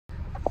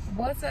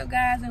What's up,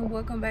 guys, and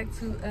welcome back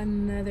to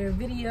another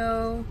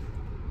video.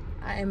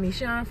 I am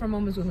Michonne from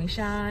Moments with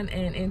Michonne,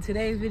 and in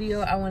today's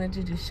video I wanted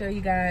to just show you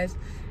guys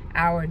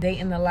our day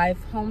in the life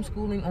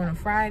homeschooling on a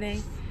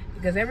Friday,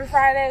 because every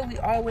Friday we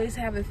always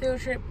have a field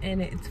trip, and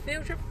it's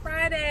Field Trip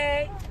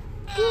Friday.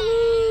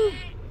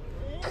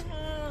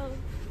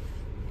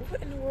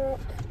 What in the world?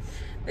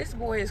 This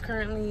boy is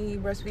currently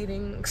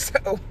breastfeeding,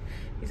 so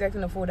he's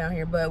acting a fool down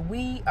here, but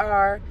we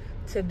are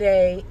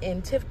today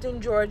in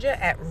Tifton,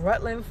 Georgia at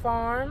Rutland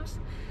Farms,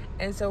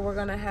 and so we're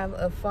gonna have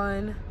a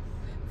fun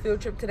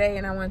field trip today,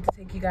 and I wanted to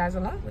take you guys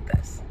along with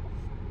us.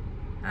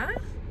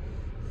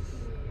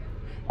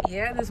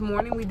 Yeah, this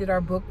morning we did our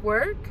book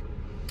work,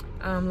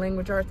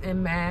 language arts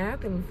and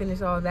math, and we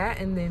finished all that,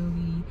 and then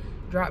we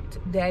dropped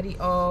daddy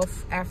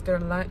off after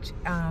lunch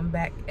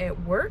back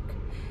at work,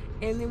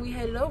 and then we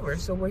headed over.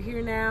 So we're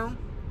here now.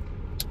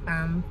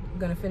 I'm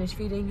gonna finish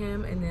feeding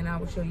him, and then I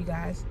will show you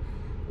guys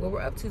what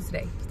we're up to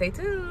today. Stay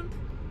tuned.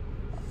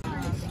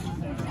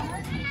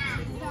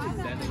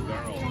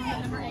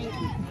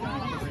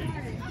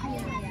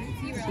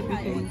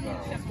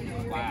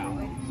 Wow.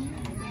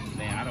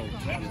 Man, I don't know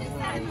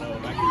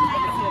if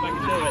I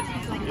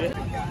can do it.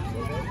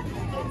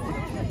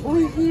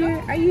 We here?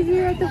 Are you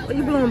here at the? Are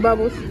you blowing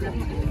bubbles?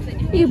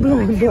 You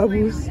blowing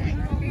bubbles?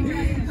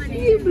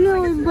 You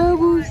blowing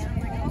bubbles?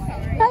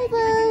 Hi,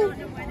 bud.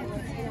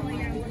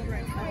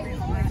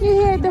 You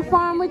here at the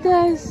farm with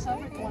us?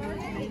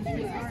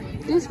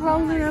 Just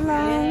rolling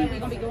along. We're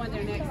gonna be going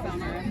there next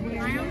summer.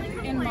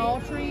 In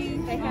Moultrie,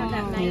 they have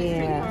that Main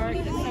Street Park.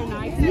 It's so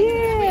nice.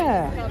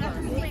 Yeah.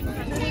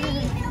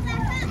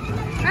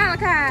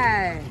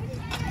 Malachi.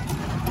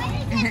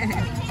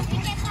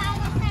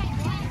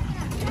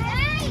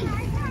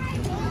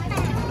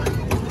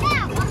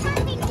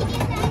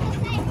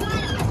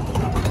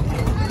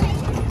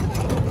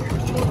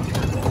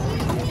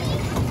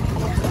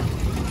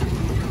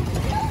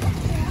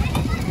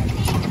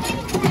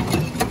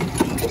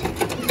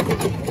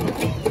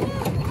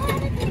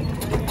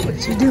 What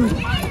you doing?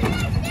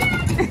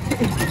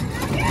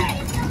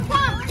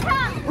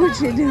 What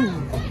you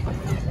doing?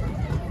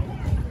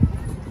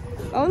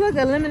 Oh, look,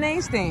 a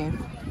lemonade stand.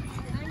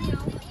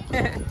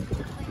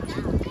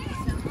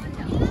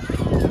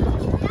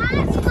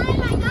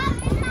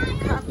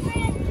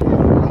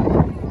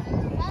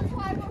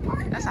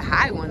 That's a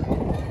high one.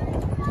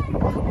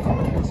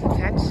 It's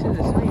attached to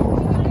the swing.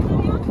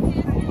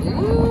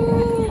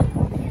 Ooh.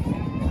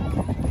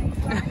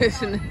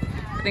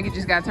 I think it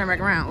just got turned back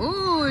around.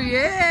 Ooh,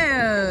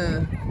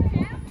 yeah.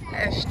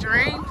 That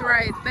strength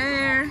right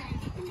there.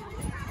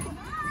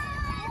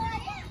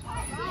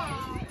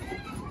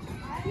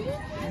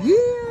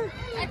 Yeah.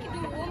 I can do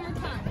it one more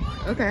time.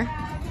 Okay.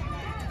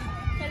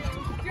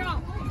 Strong.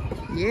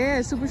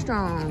 Yeah, super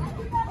strong.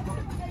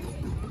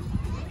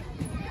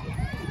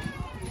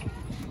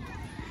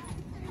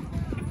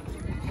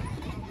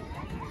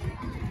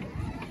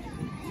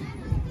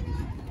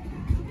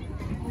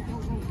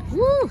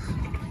 Woo!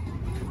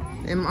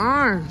 Them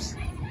arms.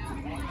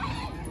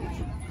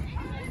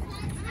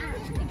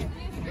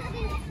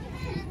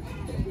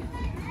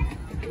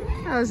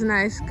 That was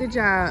nice. Good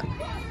job.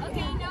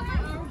 Okay, now my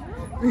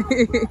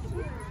arms.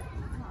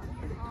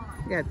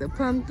 Got the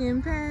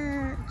pumpkin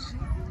patch.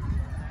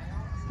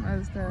 Some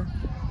other stuff.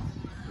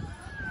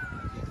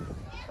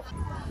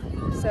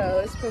 So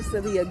it's supposed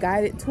to be a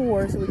guided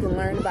tour so we can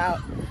learn about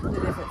the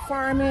different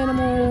farm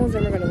animals,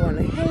 and we're gonna go on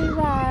a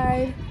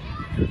hayride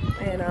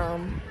and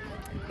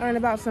learn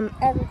about some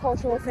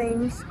agricultural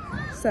things.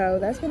 So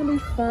that's gonna be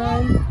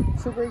fun.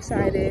 Super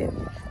excited.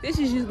 This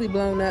is usually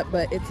blown up,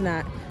 but it's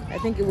not. I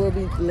think it will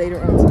be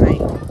later on tonight.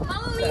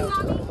 Follow me,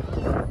 Mommy.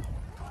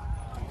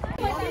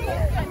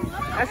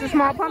 That's a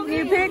small pumpkin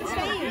you picked?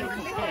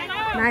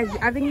 Nice.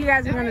 I think you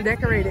guys are gonna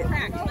decorate it.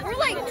 We're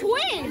like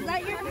twins.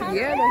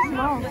 Yeah, they're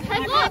small.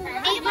 Hey, look.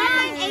 8,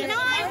 9, 8, 9,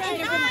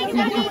 8,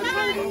 9, 8,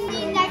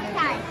 9. Next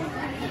time.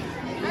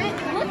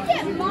 Look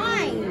at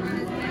mine.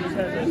 This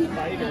has a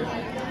spider.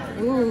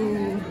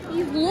 Ooh.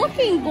 He's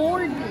looking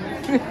gorgeous.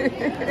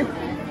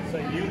 So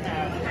you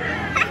have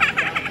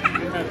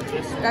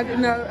this.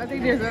 No, I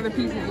think there's other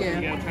pieces, You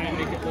yeah. gotta try and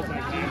make it look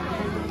like that.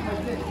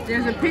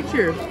 There's a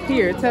picture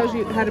here. It tells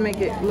you how to make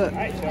it look.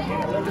 Alright, so I'm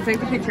gonna look. So take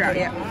the picture out,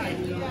 yeah.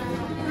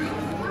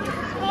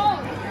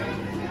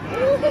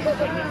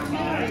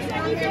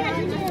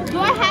 Do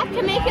I have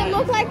to make it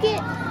look like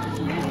it?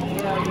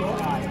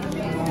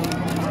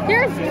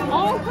 There's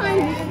all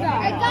kinds of stuff.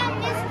 I got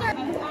Mr.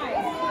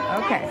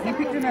 Okay, you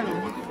picked another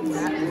one.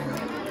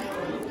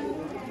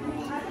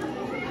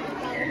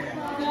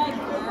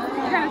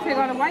 You gotta take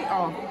all the white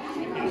off.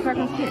 So I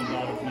can stick.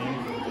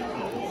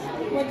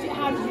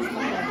 How did you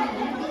spell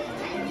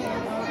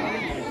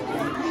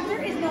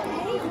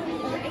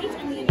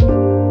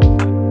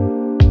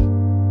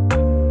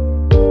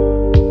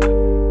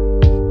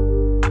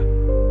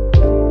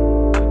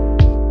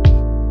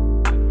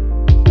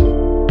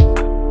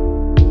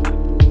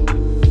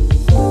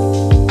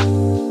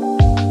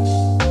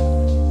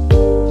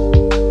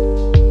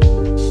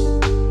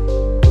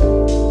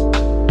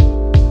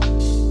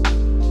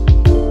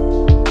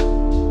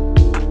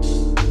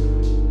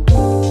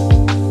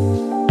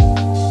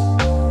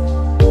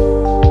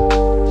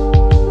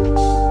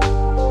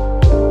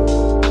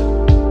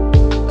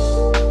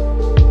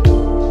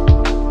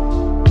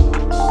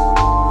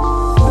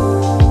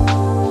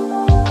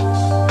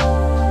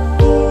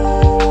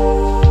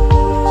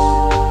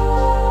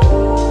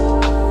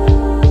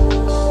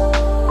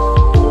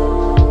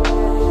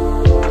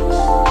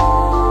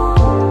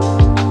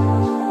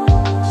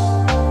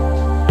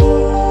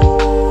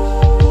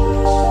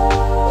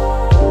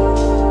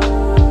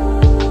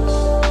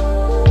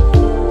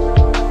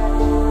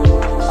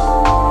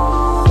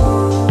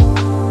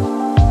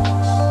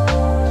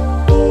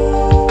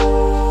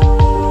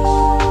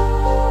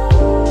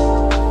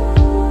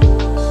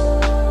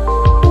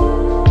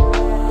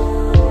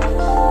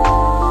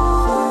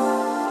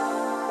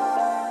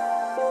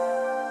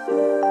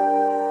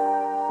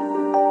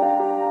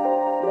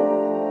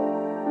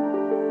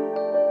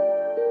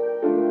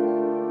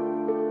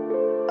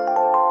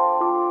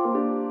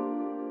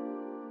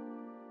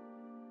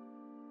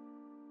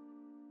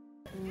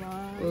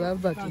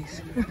love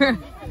Buc-ee's.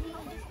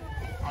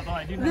 Although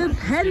I do know The there's some shit in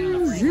petting the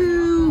freezer.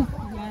 zoo.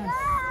 Yes.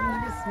 You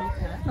just make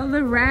that. Oh, the Yeah,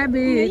 you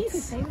rabbits.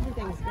 can save it for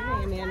Thanksgiving. I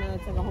mean, I know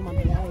it's like a whole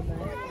month away, but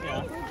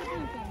Yeah.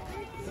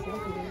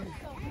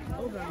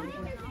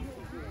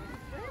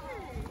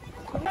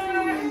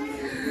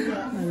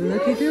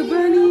 Look at the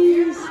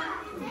bunnies.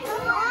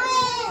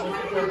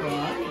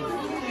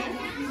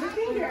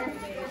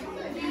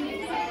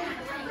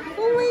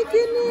 Oh my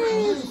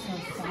goodness.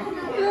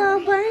 The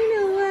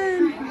albino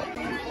one.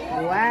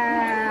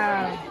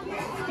 Wow.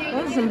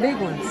 Those are some big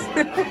ones.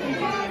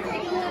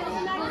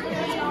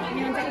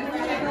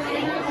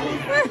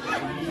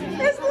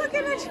 It's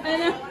looking at you. I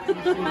know.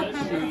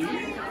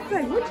 It's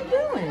like, what you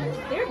doing?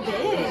 They're big.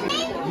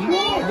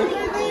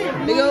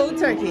 Big old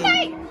turkey.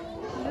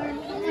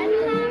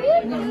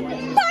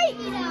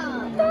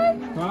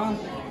 Huh?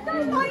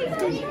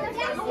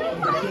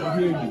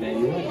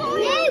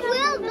 They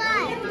will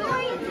bite.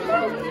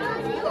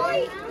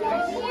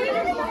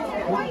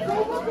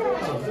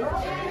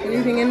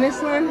 Anything in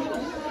this one?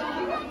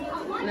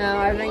 No,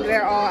 I think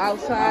they're all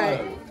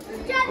outside.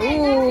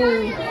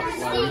 Ooh,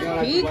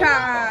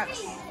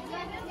 peacocks.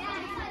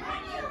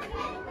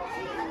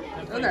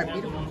 Those are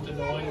beautiful.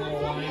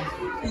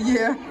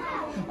 Yeah.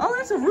 Oh,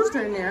 that's a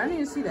rooster in there. I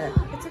didn't see that.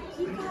 It's a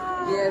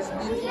peacock. Yes,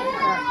 beautiful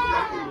peacock.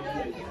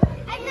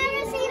 I've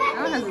never seen that.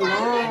 That has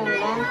long,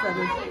 long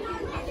feathers.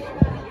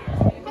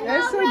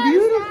 That's so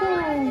beautiful.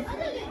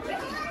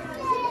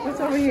 What's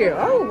over here?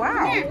 Oh,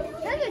 wow.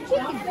 There's a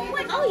chicken.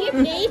 Oh, your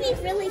baby's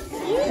really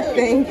cute.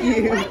 Thank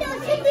you. Why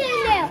don't you get in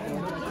there?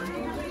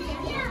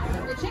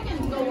 The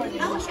chicken's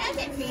going. I wish I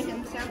could feed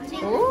him something.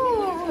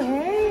 Oh,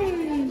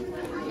 hey.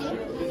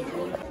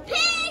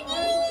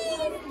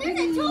 Piggies! There's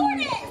a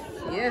tortoise.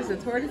 Yes, a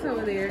tortoise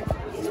over there.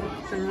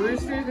 Some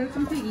roosters and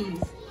some piggies.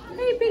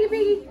 Hey, piggy,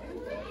 piggy.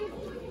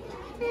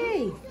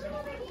 Hey.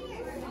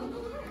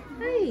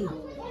 Hey.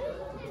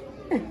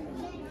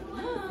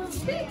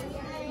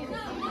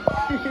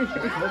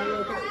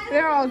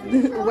 They're all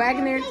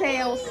wagging their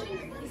tails.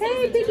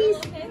 Hey, piggies.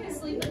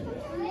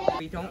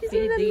 We don't These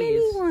are the mini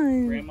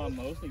ones. Grandma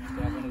mostly used to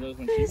have one of those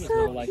when she They're was so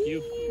little like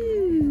you.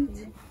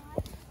 cute.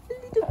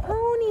 Little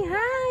pony,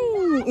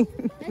 hi.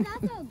 There's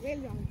also a big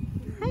one.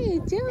 How you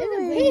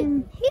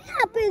doing? He's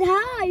got big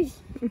eyes.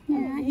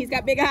 Yeah, he's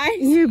got big eyes.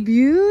 You're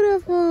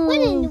beautiful. What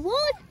in the world?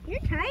 You're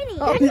tiny.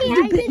 Oh, Daddy you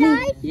has bit big me.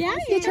 eyes. Yeah,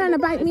 You're trying to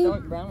bite me?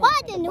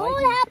 What in the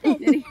world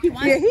happened?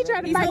 Yeah, he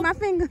tried to bite my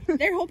finger.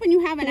 They're hoping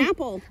you have an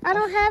apple. I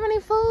don't have any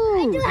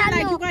food. Like you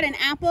got an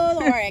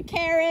apple or a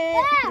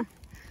carrot. Yeah.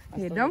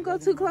 Yeah, don't go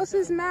too close to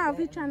his mouth.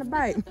 He's trying to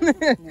bite.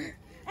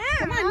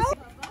 Come on.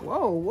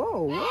 Whoa,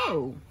 whoa,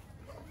 whoa.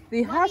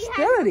 The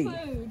hostility.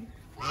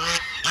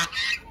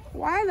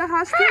 Why the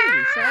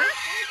hostility, sir?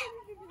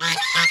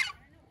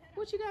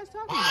 What you guys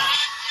talking about?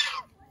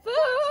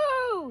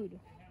 Food.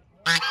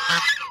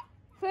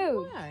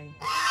 Food. Why?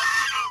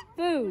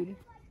 Food.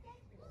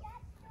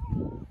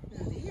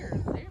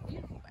 They're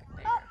beautiful back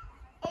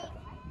there.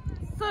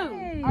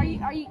 Food. Hey.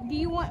 Are you? Do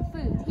you want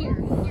food? Here.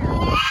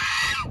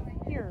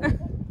 Here.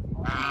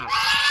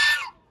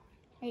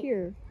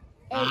 Here.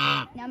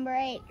 8. Number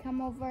 8.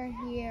 Come over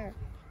here.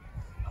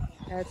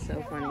 That's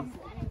so funny.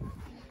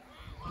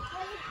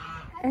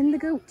 And the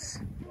goats.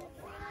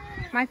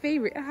 My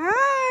favorite.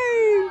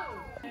 Hi.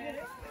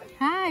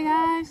 Hi,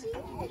 guys.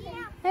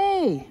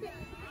 Hey.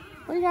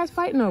 What are you guys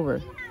fighting over?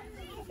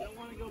 Don't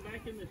want to go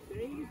back in the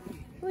shade?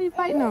 What are you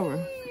fighting over?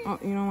 Oh,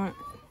 you know what?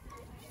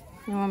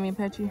 You want me to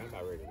pet you? I'm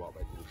not ready to walk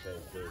back to the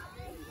shade too.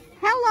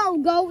 Hello,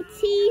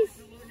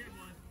 goaties.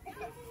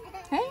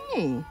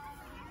 Hey.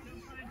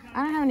 I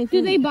don't have any food.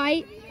 Do they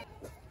bite?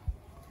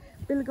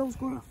 Billy Goat's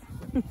gruff.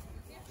 Look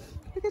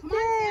at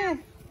that.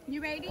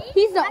 You ready?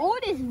 He's the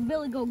oldest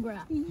Billy Goat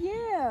Gruff.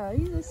 Yeah,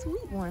 he's a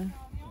sweet one.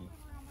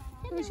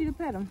 I want you to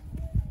pet him.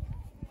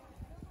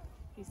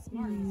 He's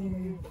smart. He's over here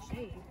in the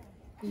shade.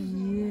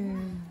 Yeah.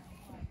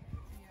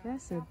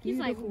 That's a beautiful. He's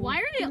like, why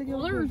are the Billy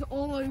Goat others Gruff.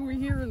 all over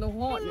here in the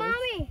hotness?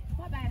 Mommy.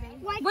 What, baby?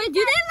 Wait,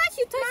 do they let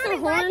you touch their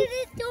Why horn? did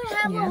it don't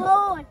have Yeah. a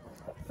horn?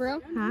 For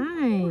real?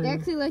 Hi. They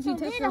actually let you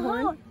touch Need their a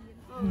horn?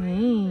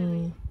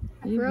 Hey.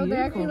 You For real, they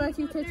actually beautiful. let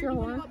you touch your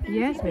horn?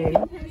 Yes, baby.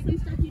 Some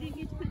stuff you didn't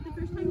get to pet the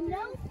first time?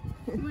 No.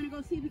 You want to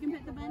go see if we can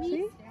pet the bunnies?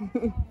 See? Go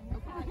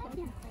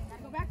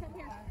back up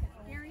here.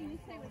 Gary, you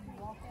stay with me. I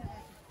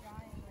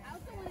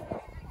also want to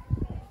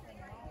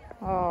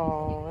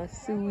Oh, that's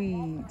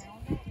sweet.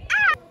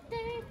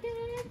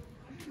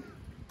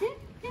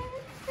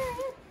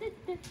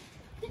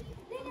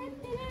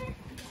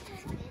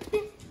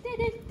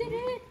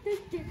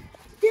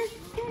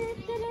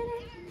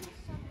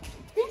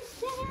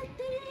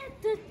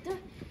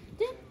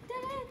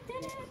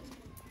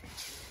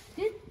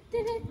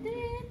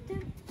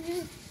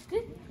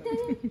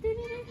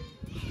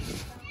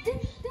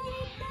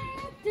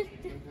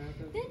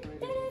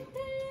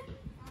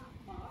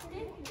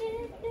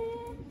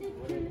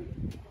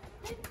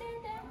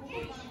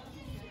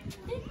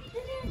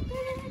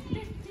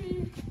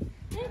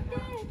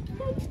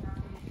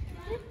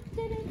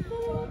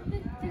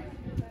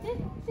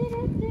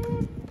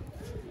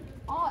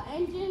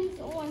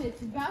 when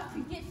it's about to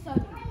get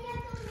sunny.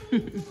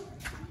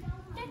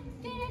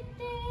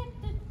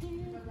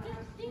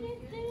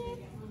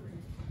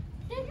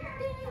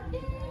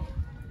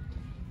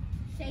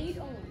 Shade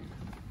on.